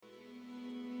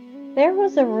There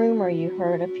was a rumor you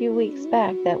heard a few weeks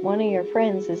back that one of your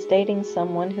friends is dating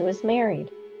someone who is married.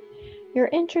 Your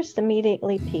interest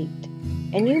immediately piqued,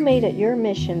 and you made it your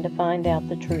mission to find out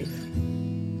the truth.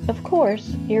 Of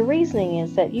course, your reasoning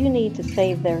is that you need to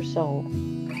save their soul,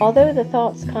 although the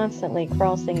thoughts constantly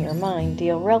crossing your mind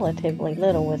deal relatively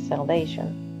little with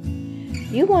salvation.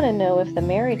 You want to know if the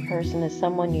married person is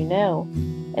someone you know,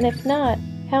 and if not,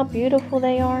 how beautiful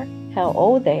they are, how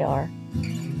old they are,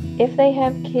 if they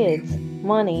have kids,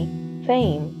 money,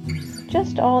 fame,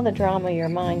 just all the drama your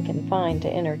mind can find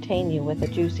to entertain you with a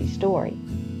juicy story.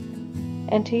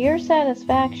 And to your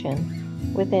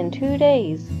satisfaction, within 2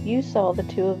 days you saw the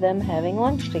two of them having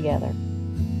lunch together.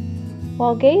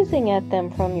 While gazing at them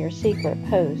from your secret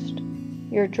post,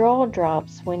 your jaw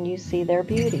drops when you see their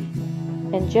beauty,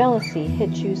 and jealousy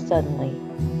hits you suddenly.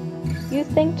 You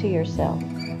think to yourself,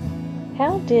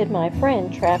 how did my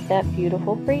friend trap that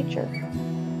beautiful creature?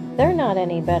 They're not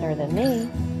any better than me.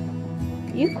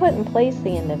 You couldn't place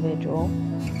the individual,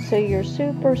 so your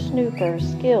super snooper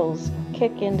skills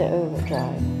kick into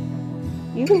overdrive.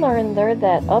 You learn they're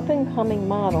that up-and-coming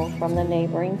model from the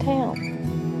neighboring town,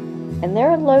 and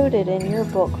they're loaded in your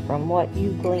book from what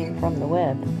you glean from the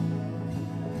web.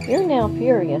 You're now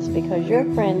furious because your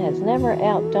friend has never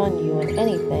outdone you in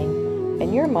anything,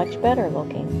 and you're much better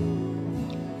looking.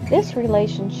 This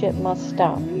relationship must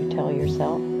stop, you tell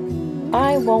yourself.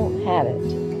 I won't have it,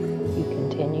 you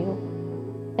continue.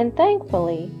 And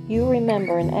thankfully, you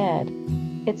remember and add,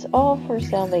 it's all for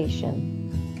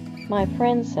salvation. My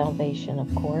friend's salvation,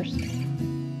 of course.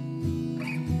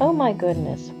 Oh my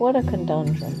goodness, what a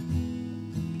conundrum.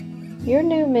 Your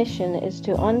new mission is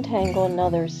to untangle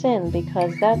another's sin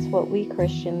because that's what we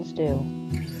Christians do.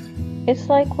 It's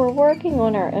like we're working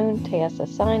on our own tasks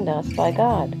assigned us by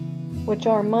God, which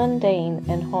are mundane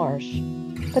and harsh.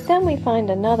 But then we find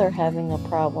another having a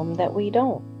problem that we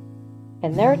don't,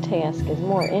 and their task is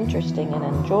more interesting and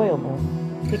enjoyable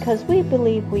because we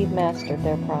believe we've mastered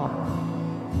their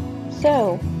problem.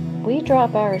 So, we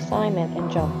drop our assignment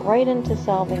and jump right into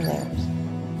solving theirs.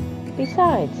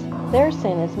 Besides, their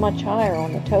sin is much higher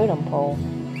on the totem pole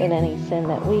than any sin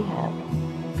that we have.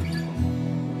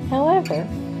 However,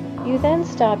 you then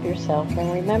stop yourself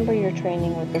and remember your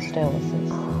training with the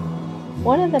Stoics.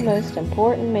 One of the most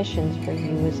important missions for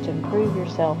you is to improve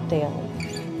yourself daily.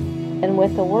 And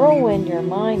with the whirlwind your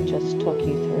mind just took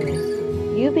you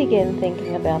through, you begin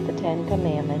thinking about the 10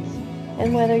 Commandments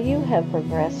and whether you have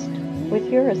progressed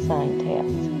with your assigned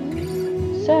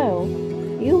tasks. So,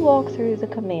 you walk through the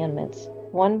commandments,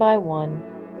 one by one,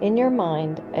 in your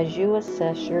mind as you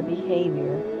assess your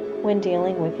behavior when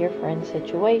dealing with your friend's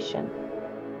situation.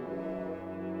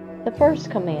 The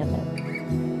first commandment.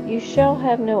 You shall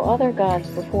have no other gods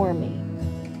before me.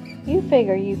 You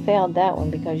figure you failed that one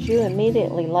because you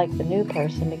immediately like the new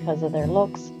person because of their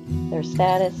looks, their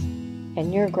status,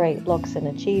 and your great looks and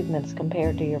achievements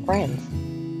compared to your friends.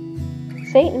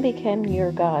 Satan became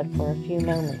your god for a few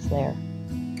moments there.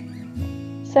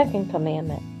 Second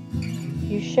commandment.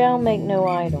 You shall make no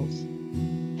idols.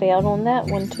 Failed on that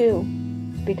one too,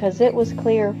 because it was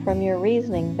clear from your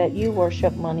reasoning that you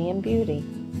worship money and beauty.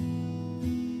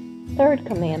 Third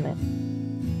commandment.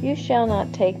 You shall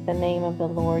not take the name of the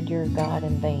Lord your God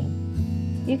in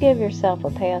vain. You give yourself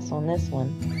a pass on this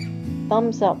one.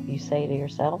 Thumbs up, you say to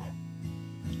yourself.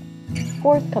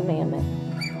 Fourth commandment.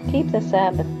 Keep the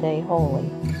Sabbath day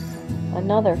holy.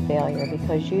 Another failure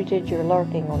because you did your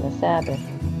lurking on the Sabbath,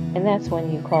 and that's when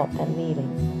you caught them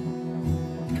meeting.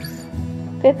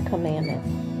 Fifth commandment.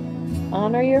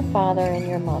 Honor your father and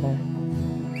your mother.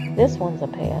 This one's a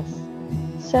pass.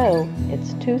 So,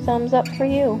 it's 2 thumbs up for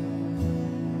you.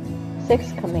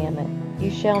 Sixth commandment. You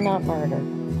shall not murder.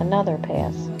 Another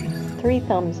pass. 3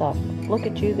 thumbs up. Look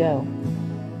at you go.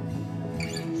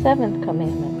 Seventh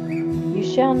commandment. You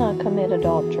shall not commit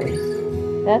adultery.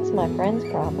 That's my friend's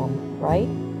problem, right?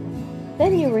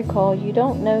 Then you recall you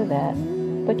don't know that,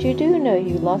 but you do know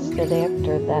you lusted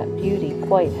after that beauty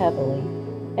quite heavily,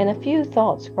 and a few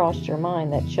thoughts crossed your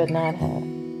mind that should not have.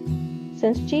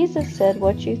 Since Jesus said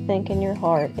what you think in your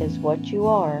heart is what you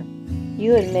are,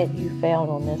 you admit you failed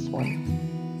on this one.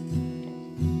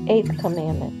 Eighth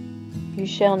commandment. You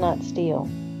shall not steal.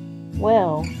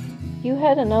 Well, you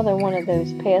had another one of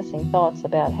those passing thoughts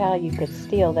about how you could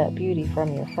steal that beauty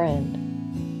from your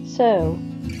friend. So,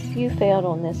 you failed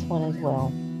on this one as well.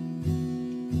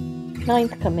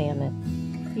 Ninth commandment.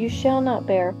 You shall not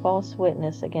bear false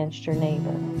witness against your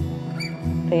neighbor.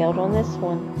 Failed on this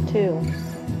one, too,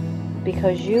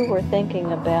 because you were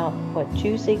thinking about what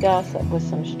juicy gossip with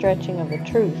some stretching of the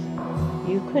truth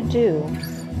you could do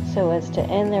so as to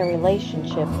end their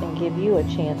relationship and give you a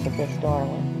chance at this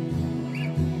darling.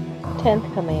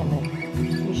 10th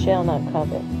commandment, you shall not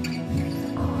covet.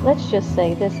 Let's just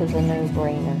say this is a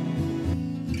no-brainer.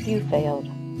 You failed.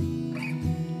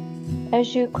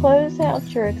 As you close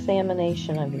out your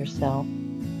examination of yourself,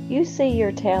 you see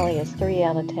your tally is 3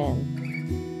 out of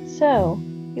 10. So,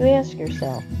 you ask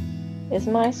yourself, is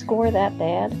my score that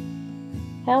bad?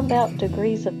 How about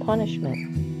degrees of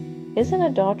punishment? Isn't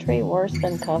adultery worse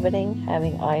than coveting,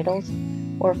 having idols,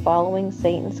 or following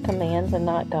Satan's commands and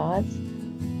not God's?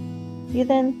 You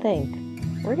then think,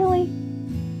 really?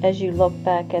 As you look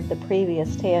back at the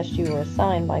previous task you were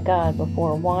assigned by God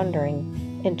before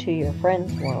wandering into your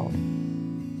friend's world.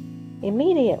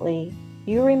 Immediately,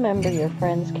 you remember your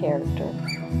friend's character.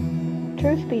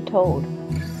 Truth be told,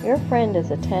 your friend is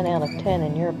a 10 out of 10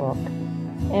 in your book,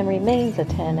 and remains a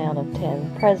 10 out of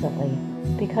 10 presently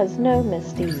because no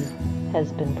misdeed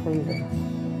has been proven.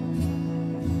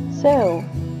 So,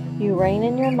 you rein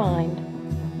in your mind,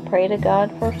 pray to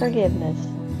God for forgiveness,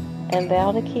 and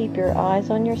vow to keep your eyes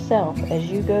on yourself as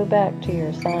you go back to your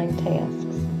assigned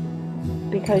tasks,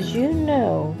 because you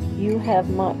know you have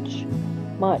much,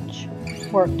 much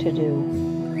work to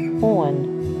do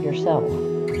on yourself.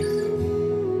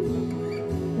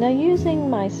 Now, using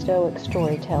my Stoic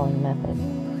storytelling method,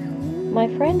 my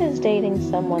friend is dating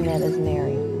someone that is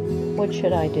married. What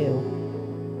should I do?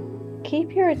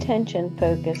 Keep your attention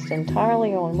focused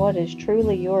entirely on what is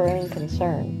truly your own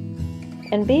concern,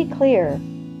 and be clear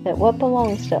that what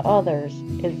belongs to others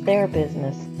is their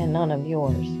business and none of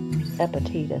yours.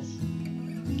 Epictetus.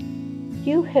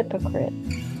 You hypocrite,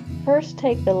 first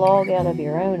take the log out of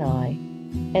your own eye,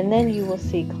 and then you will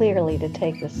see clearly to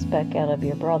take the speck out of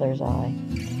your brother's eye.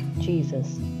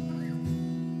 Jesus.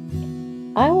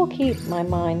 I will keep my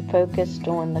mind focused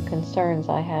on the concerns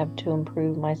I have to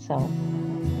improve myself.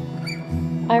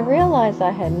 I realize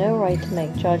I had no right to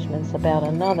make judgments about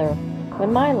another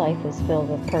when my life is filled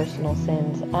with personal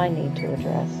sins I need to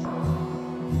address.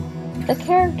 The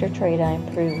character trait I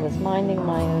improved was minding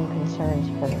my own concerns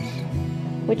first,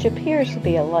 which appears to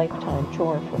be a lifetime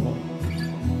chore for me.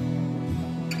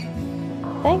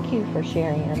 Thank you for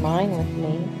sharing your mind with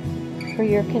me. For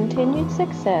your continued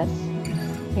success,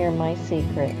 hear my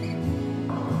secret.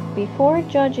 Before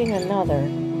judging another,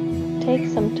 take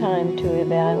some time to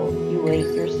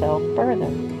evaluate yourself further.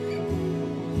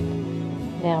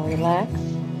 Now relax,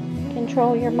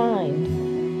 control your mind,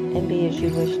 and be as you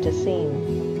wish to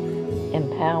seem,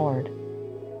 empowered.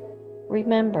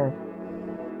 Remember,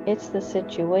 it's the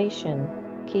situation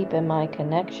keeping my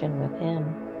connection with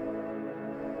Him.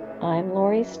 I'm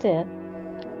Lori Stith,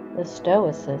 the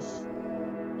Stoicist,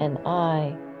 and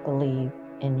I believe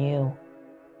in you.